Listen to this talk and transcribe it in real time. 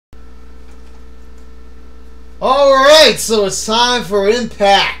Alright, so it's time for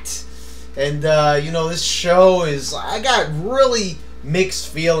Impact. And, you know, this show is... I got really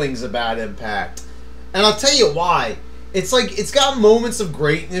mixed feelings about Impact. And I'll tell you why. It's like, it's got moments of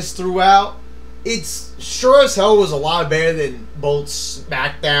greatness throughout. It's sure as hell was a lot better than both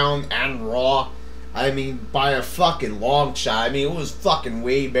SmackDown and Raw. I mean, by a fucking long shot. I mean, it was fucking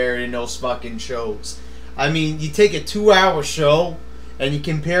way better than those fucking shows. I mean, you take a 2-hour show and you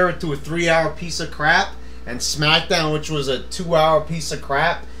compare it to a 3-hour piece of crap, and SmackDown, which was a 2-hour piece of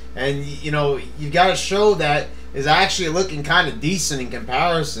crap, and you know, you got a show that is actually looking kind of decent in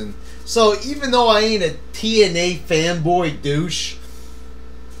comparison. So even though I ain't a TNA fanboy douche,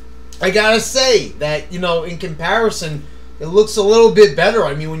 I gotta say that, you know, in comparison, it looks a little bit better.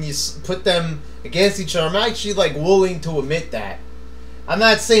 I mean, when you put them against each other, I'm actually like willing to admit that. I'm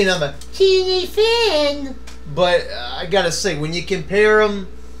not saying I'm a TNA fan, but I gotta say, when you compare them,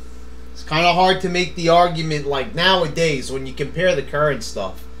 it's kind of hard to make the argument like nowadays when you compare the current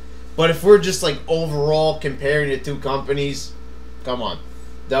stuff. But if we're just like overall comparing the two companies, come on,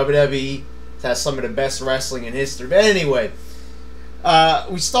 WWE has some of the best wrestling in history. But anyway,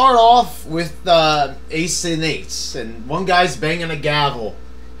 we start off with Ace and Ace, and one guy's banging a gavel.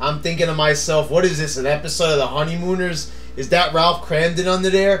 I'm thinking to myself, what is this, an episode of The Honeymooners? Is that Ralph Cramden under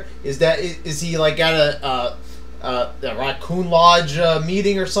there? Is he like at a Raccoon Lodge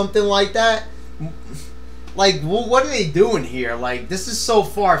meeting or something like that? Like, what are they doing here? Like, this is so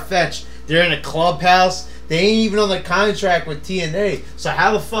far-fetched. They're in a clubhouse. They ain't even on the contract with TNA. So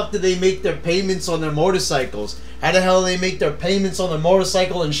how the fuck do they make their payments on their motorcycles? How the hell do they make their payments on their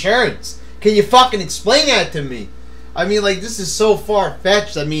motorcycle insurance? Can you fucking explain that to me? I mean, like, this is so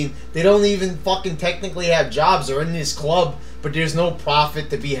far-fetched. I mean, they don't even fucking technically have jobs. They're in this club, but there's no profit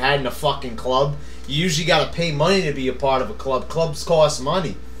to be had in a fucking club. You usually gotta pay money to be a part of a club. Clubs cost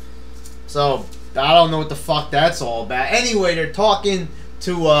money. So, I don't know what the fuck that's all about. Anyway, they're talking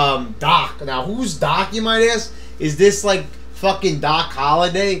to Doc. Now, who's Doc, you might ask? Is this like fucking Doc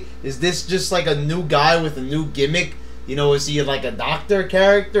Holliday? Is this just like a new guy with a new gimmick? You know, is he like a doctor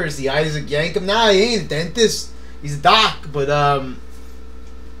character? Is he Isaac Yankem? Nah, he ain't a dentist. He's a doc, but,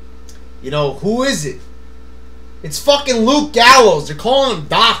 you know, who is it? It's fucking Luke Gallows. They're calling him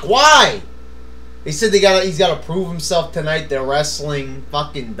Doc. Why? They said he's got to prove himself tonight. They're wrestling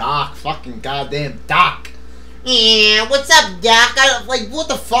fucking Doc. Fucking goddamn Doc. Yeah, what's up, Doc? Like, what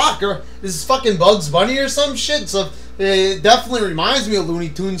the fuck? Or this is fucking Bugs Bunny or some shit? So, it definitely reminds me of Looney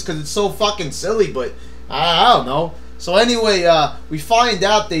Tunes because it's so fucking silly, but I don't know. So, anyway, we find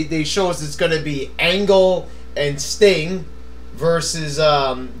out they show us it's going to be Angle and Sting versus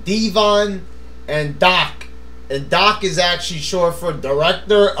Devon and Doc. And Doc is actually short for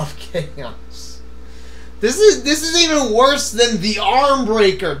Director of Chaos. This is even worse than the Arm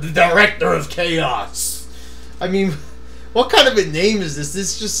Breaker, the Director of Chaos. I mean, what kind of a name is this?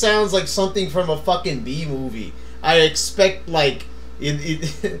 This just sounds like something from a fucking B movie. I expect like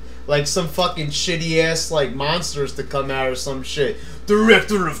like some fucking shitty ass like monsters to come out or some shit.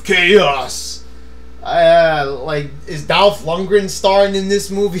 Director of Chaos. Like, is Dolph Lundgren starring in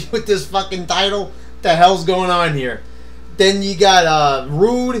this movie with this fucking title? What the hell's going on here? Then you got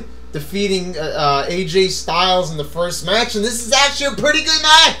Rude defeating AJ Styles in the first match, and this is actually a pretty good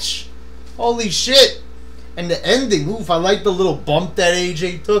match. Holy shit. And the ending, oof, I like the little bump that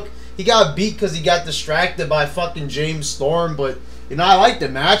AJ took. He got beat because he got distracted by fucking James Storm, but, you know, I liked the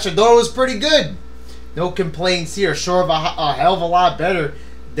match. I thought it was pretty good. No complaints here. Sure of a hell of a lot better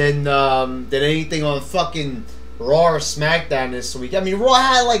than anything on fucking Raw or SmackDown this week. I mean, Raw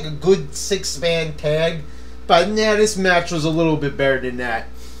had like a good 6-man tag, but nah, this match was a little bit better than that.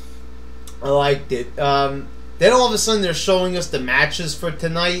 I liked it. Then all of a sudden they're showing us the matches for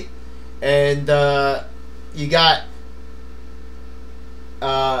tonight, and you got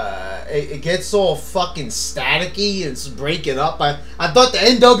it gets all fucking staticky and it's breaking up. I thought the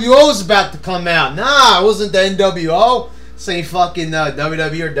NWO was about to come out. Nah, it wasn't the NWO. Say fucking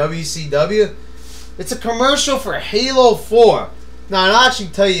WWE or WCW. It's a commercial for Halo 4. Now, I'll actually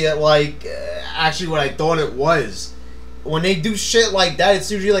tell you, like, actually what I thought it was. When they do shit like that, it's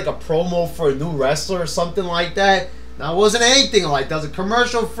usually like a promo for a new wrestler or something like that. Now, it wasn't anything like that. It was a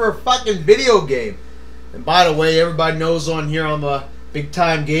commercial for a fucking video game. And by the way, everybody knows on here I'm a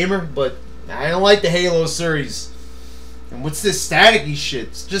big-time gamer, but I don't like the Halo series. And what's this staticky shit?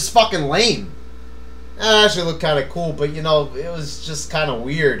 It's just fucking lame. It actually looked kind of cool, but, you know, it was just kind of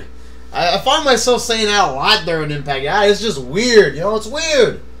weird. I find myself saying that a lot during Impact. Yeah, it's just weird, you know, it's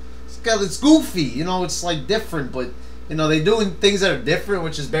weird. It's goofy, you know, it's like different, but, you know, they're doing things that are different,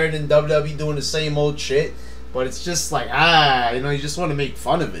 which is better than WWE doing the same old shit. But it's just like, you know, you just want to make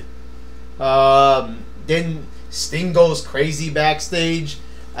fun of it. then Sting goes crazy backstage.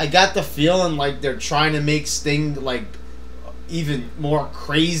 I got the feeling like they're trying to make Sting like even more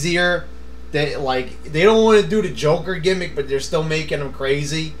crazier. They don't want to do the Joker gimmick, but they're still making him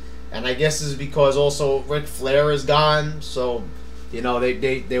crazy. And I guess this is because also Ric Flair is gone, so you know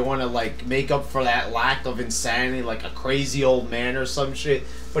they want to like make up for that lack of insanity, like a crazy old man or some shit.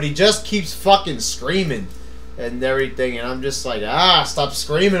 But he just keeps fucking screaming and everything, and I'm just like, stop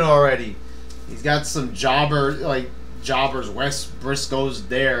screaming already. He's got some jobbers, Wes Briscoe's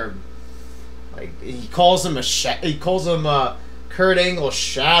there. Like he calls him Kurt Angle's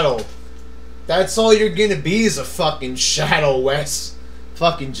shadow. That's all you're gonna be, is a fucking shadow, Wes.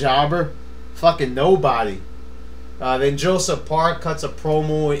 Fucking jobber. Fucking nobody. Then Joseph Park cuts a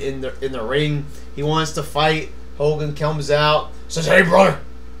promo in the ring. He wants to fight. Hogan comes out, says, "Hey brother,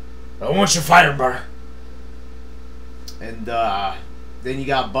 I want you fighting, brother." And then you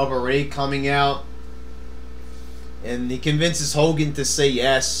got Bubba Ray coming out, and he convinces Hogan to say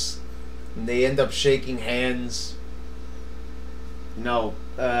yes, and they end up shaking hands. No,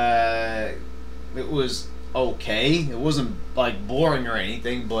 it was okay. It wasn't like boring or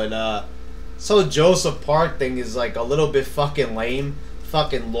anything, but so Joseph Park thing is like a little bit fucking lame.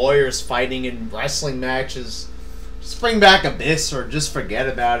 Fucking lawyers fighting in wrestling matches. Just bring back Abyss or just forget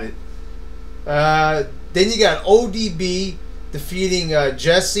about it. Then you got ODB defeating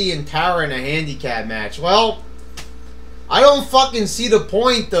Jesse and Tara in a handicap match. Well, I don't fucking see the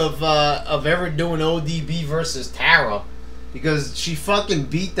point of ever doing ODB versus Tara, because she fucking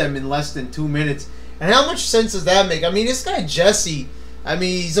beat them in less than 2 minutes. And how much sense does that make? I mean, this guy Jesse, I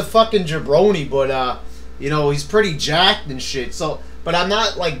mean, he's a fucking jabroni, but you know, he's pretty jacked and shit. So, but I'm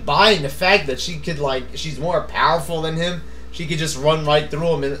not like buying the fact that she could she's more powerful than him. She could just run right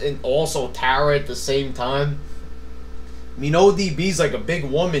through him and also Tara at the same time. I mean, ODB's like a big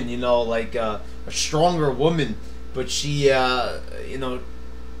woman, you know, like a stronger woman, but she, you know,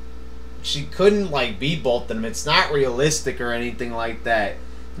 she couldn't like beat both of them. It's not realistic or anything like that.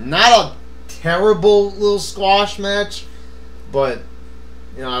 Not a terrible little squash match, but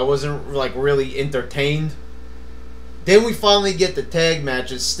you know, I wasn't like really entertained. Then we finally get the tag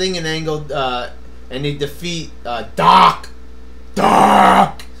matches. Sting and Angle, and they defeat Doc,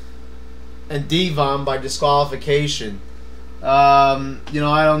 and Devon by disqualification. You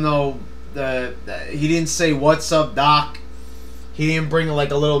know, I don't know. He didn't say "What's up, Doc." He didn't bring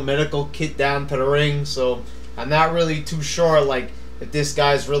like a little medical kit down to the ring, so I'm not really too sure like if this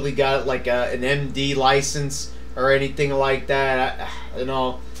guy's really got like an MD license or anything like that. You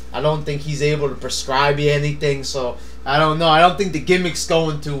know, I don't think he's able to prescribe you anything, so I don't know. I don't think the gimmick's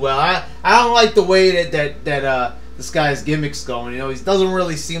going too well. I don't like the way that this guy's gimmick's going. You know, he doesn't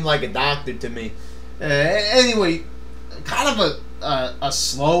really seem like a doctor to me. Anyway, kind of a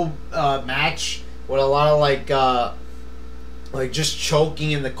slow match with a lot of like just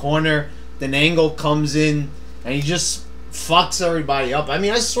choking in the corner. Then Angle comes in and he just fucks everybody up. I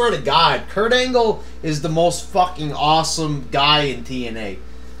mean, I swear to God, Kurt Angle is the most fucking awesome guy in TNA.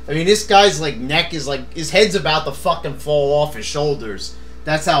 I mean, this guy's like neck is like, his head's about to fucking fall off his shoulders.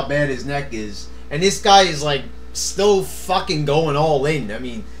 That's how bad his neck is. And this guy is like still fucking going all in. I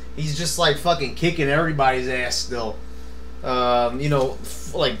mean, he's just like fucking kicking everybody's ass still. You know,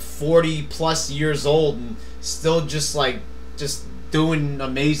 like 40 plus years old and still just doing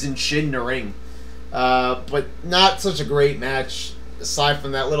amazing shit in the ring. But not such a great match aside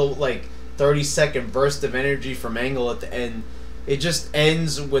from that little like 30-second burst of energy from Angle at the end. It just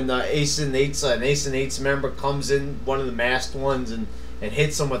ends when the Ace and Eights member comes in, one of the masked ones, and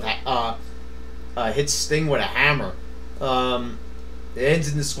hits him with hits Sting with a hammer. It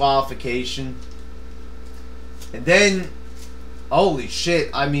ends in disqualification, and then holy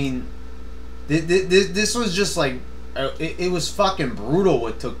shit! I mean, this was just like it was fucking brutal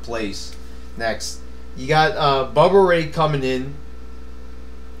what took place. Next, you got Bubba Ray coming in,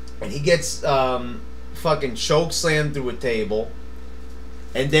 and he gets fucking choke slammed through a table,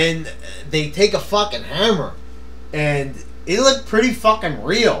 and then they take a fucking hammer, and it looked pretty fucking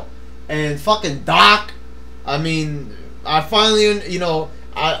real. And fucking Doc, I mean, I finally, you know,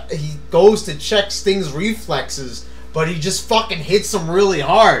 he goes to check Sting's reflexes, but he just fucking hits him really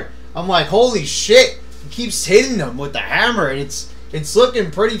hard. I'm like, holy shit! He keeps hitting him with the hammer, and it's looking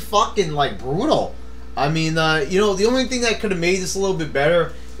pretty fucking like brutal. I mean, you know, the only thing that could have made this a little bit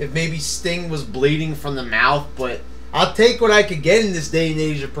better if maybe Sting was bleeding from the mouth, but I'll take what I could get in this day and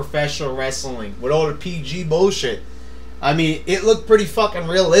age of professional wrestling with all the PG bullshit. I mean, it looked pretty fucking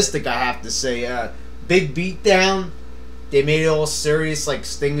realistic, I have to say. Big beatdown. They made it all serious, like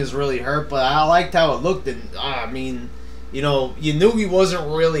Sting is really hurt, but I liked how it looked. And I mean, you know, you knew he wasn't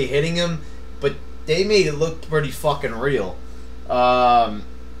really hitting him, but they made it look pretty fucking real. Then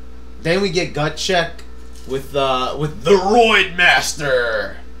we get Gut Check with the Roid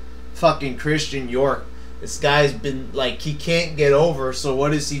Master, fucking Christian York. This guy's been like, he can't get over. So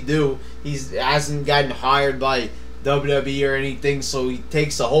what does he do? He hasn't gotten hired by WWE or anything. So he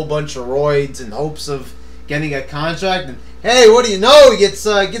takes a whole bunch of roids in hopes of getting a contract. And hey, what do you know? He gets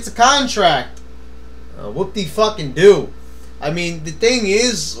a contract. Whoop-de-fucking-do. I mean, the thing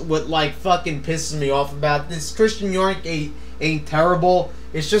is, what like fucking pisses me off about this, Christian York ain't terrible.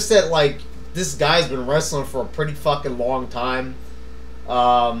 It's just that like this guy's been wrestling for a pretty fucking long time.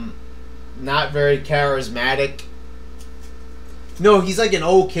 Not very charismatic. No, he's like an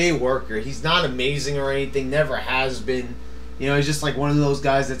okay worker. He's not amazing or anything. Never has been. You know, he's just like one of those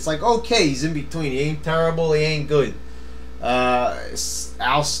guys that's like, okay, he's in between. He ain't terrible. He ain't good.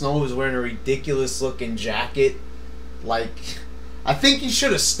 Al Snow is wearing a ridiculous looking jacket. Like, I think he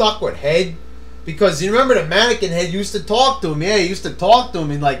should have stuck with Head, because you remember the Mannequin Head used to talk to him. Yeah, he used to talk to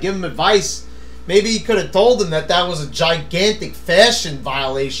him and like give him advice. Maybe he could have told him that was a gigantic fashion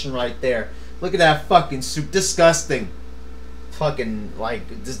violation right there. Look at that fucking suit, disgusting. Fucking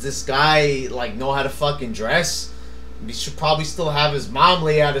like, does this guy like know how to fucking dress? He should probably still have his mom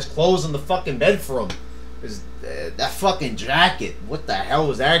lay out his clothes on the fucking bed for him. That fucking jacket, what the hell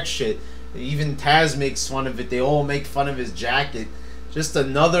was that shit? Even Taz makes fun of it. They all make fun of his jacket. Just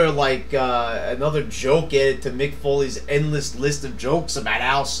another like another joke added to Mick Foley's endless list of jokes about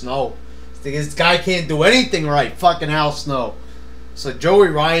Al Snow. This guy can't do anything right. Fucking Al Snow. So Joey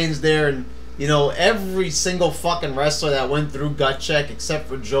Ryan's there, and you know every single fucking wrestler that went through Gut Check except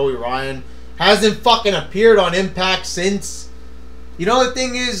for Joey Ryan hasn't fucking appeared on Impact since. You know the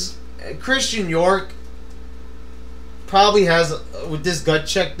thing is, Christian York probably has, with this Gut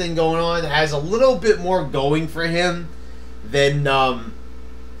Check thing going on, has a little bit more going for him than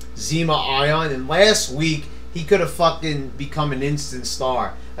Zema Ion. And last week he could have fucking become an instant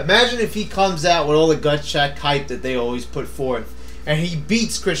star. Imagine if he comes out with all the Gut Check hype that they always put forth, and he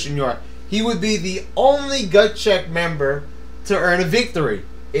beats Christian York. He would be the only Gut Check member to earn a victory.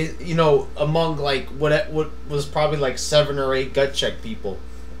 You know, among like what was probably like 7 or 8 Gut Check people,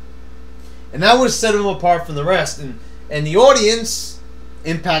 and that would have set him apart from the rest. And the audience,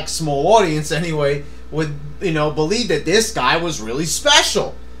 Impact's small audience anyway, would, you know, believe that this guy was really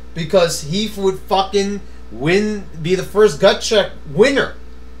special, because he would fucking be the first Gut Check winner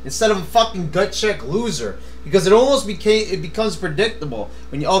instead of a fucking Gut Check loser. Because it becomes predictable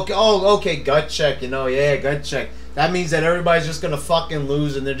when you okay, Gut Check, you know, yeah, Gut Check. That means that everybody's just gonna fucking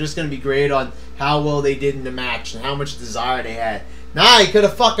lose, and they're just gonna be great on how well they did in the match and how much desire they had. Nah, he could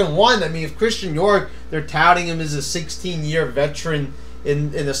have fucking won. I mean, if Christian York, they're touting him as a 16-year veteran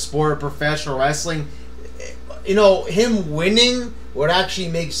in the sport of professional wrestling, you know, him winning would actually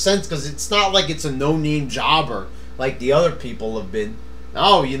make sense, because it's not like it's a no-name jobber like the other people have been.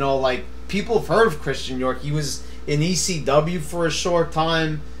 No, you know, like, people have heard of Christian York. He was in ECW for a short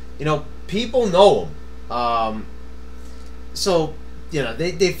time. You know, people know him. So, you know,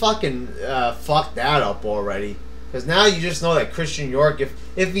 they fucking fucked that up already. Because now you just know that Christian York,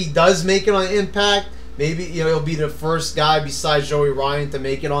 if he does make it on Impact, maybe, you know, he'll be the first guy besides Joey Ryan to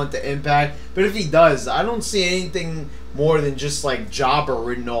make it onto Impact. But if he does, I don't see anything more than just like jobber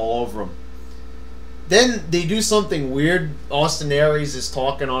written all over him. Then they do something weird. Austin Aries is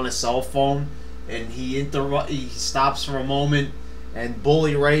talking on a cell phone, and he stops for a moment, and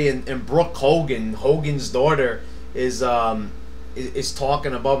Bully Ray and Brooke Hogan, Hogan's daughter, is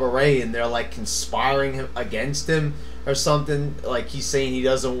talking to Bubba Ray, and they're like conspiring against him or something. Like, he's saying he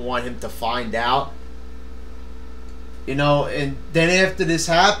doesn't want him to find out. You know, and then after this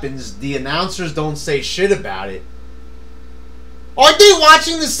happens, the announcers don't say shit about it. Aren't they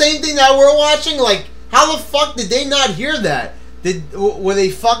watching the same thing that we're watching? Like, how the fuck did they not hear that? Were they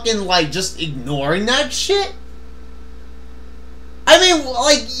fucking, like, just ignoring that shit? I mean,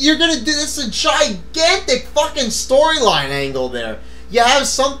 like, you're gonna do this, a gigantic fucking storyline angle there. You have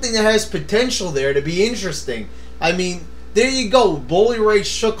something that has potential there to be interesting. I mean, there you go. Bully Ray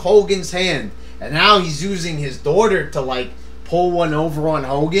shook Hogan's hand, and now he's using his daughter to, like, pull one over on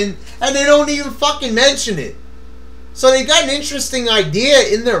Hogan, and they don't even fucking mention it. So they got an interesting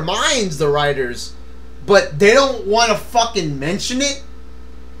idea in their minds, the writers, but they don't want to fucking mention it.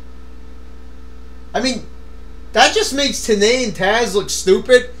 I mean, that just makes Tenay and Taz look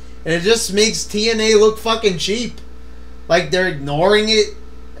stupid, and it just makes TNA look fucking cheap. Like, they're ignoring it.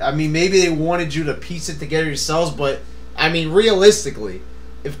 I mean, maybe they wanted you to piece it together yourselves, but, I mean, realistically,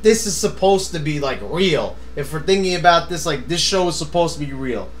 if this is supposed to be, like, real, if we're thinking about this, like, this show is supposed to be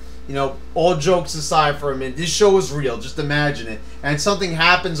real, you know, all jokes aside for a minute, this show is real, just imagine it, and something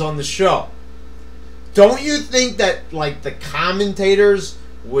happens on the show. don't you think that, like, the commentators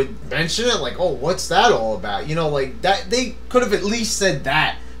would mention it? Like, oh, what's that all about? You know, like, that they could have at least said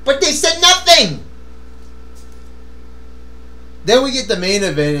that. But they said nothing! Then we get the main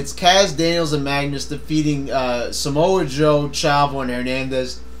event. It's Kaz, Daniels, and Magnus defeating Samoa Joe, Chavo, and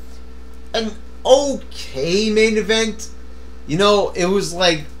Hernandez. An okay main event. You know, it was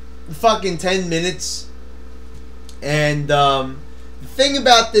like fucking 10 minutes. And the thing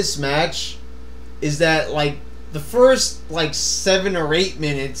about this match is that, like, the first, like, 7 or 8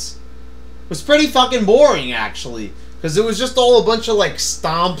 minutes was pretty fucking boring, actually. Because it was just all a bunch of, like,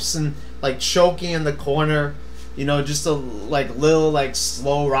 stomps and, like, choking in the corner. You know, just a, like, little, like,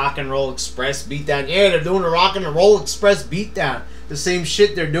 slow rock and roll express beatdown. Yeah, they're doing a rock and roll express beatdown. The same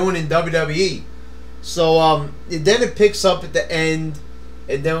shit they're doing in WWE. So, then it picks up at the end.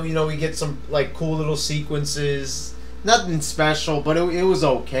 And then, you know, we get some, like, cool little sequences. Nothing special, but it was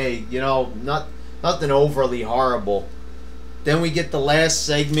okay. You know, nothing overly horrible. Then we get the last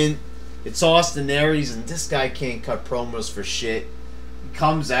segment. It's Austin Aries, and this guy can't cut promos for shit. He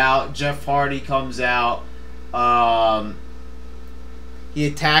comes out. Jeff Hardy comes out. He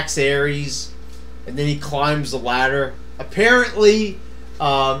attacks Aries, and then he climbs the ladder. Apparently,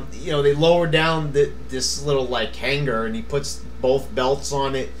 you know, they lower down this little, like, hanger, and he puts both belts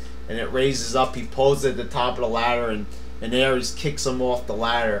on it, and it raises up. He poses at the top of the ladder, and Aries kicks him off the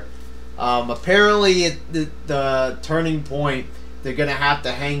ladder. Apparently, at the turning point, they're going to have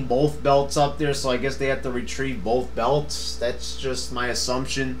to hang both belts up there, so I guess they have to retrieve both belts. That's just my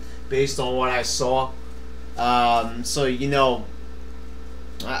assumption based on what I saw. So, you know,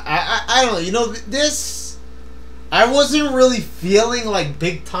 I don't know. You know, this, I wasn't really feeling like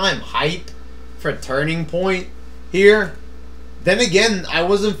big time hype for Turning Point here. Then again, I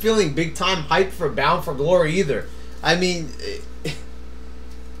wasn't feeling big time hype for Bound for Glory either. I mean,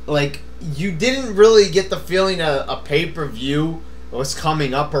 like, you didn't really get the feeling a pay-per-view was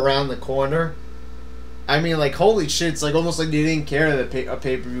coming up around the corner. I mean, like, holy shit, it's like almost like they didn't care that a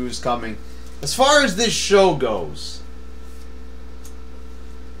pay-per-view was coming. As far as this show goes,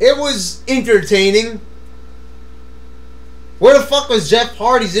 it was entertaining. Where the fuck was Jeff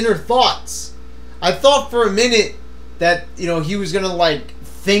Hardy's inner thoughts? I thought for a minute that, you know, he was gonna, like,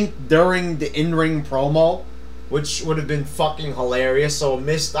 think during the in-ring promo, which would have been fucking hilarious. So a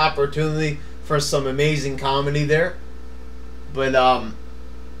missed opportunity for some amazing comedy there. But,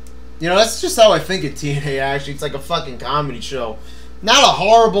 you know, that's just how I think of TNA, actually. It's like a fucking comedy show. Not a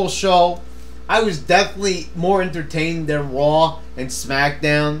horrible show. I was definitely more entertained than Raw and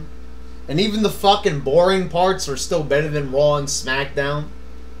SmackDown. And even the fucking boring parts are still better than Raw and SmackDown.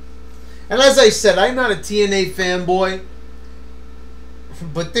 And as I said, I'm not a TNA fanboy.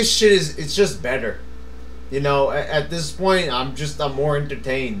 But this shit is, it's just better. You know, at this point, I'm more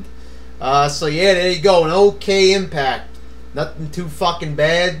entertained. So yeah, there you go. An okay Impact. Nothing too fucking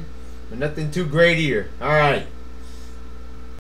bad. But nothing too great here. Alright.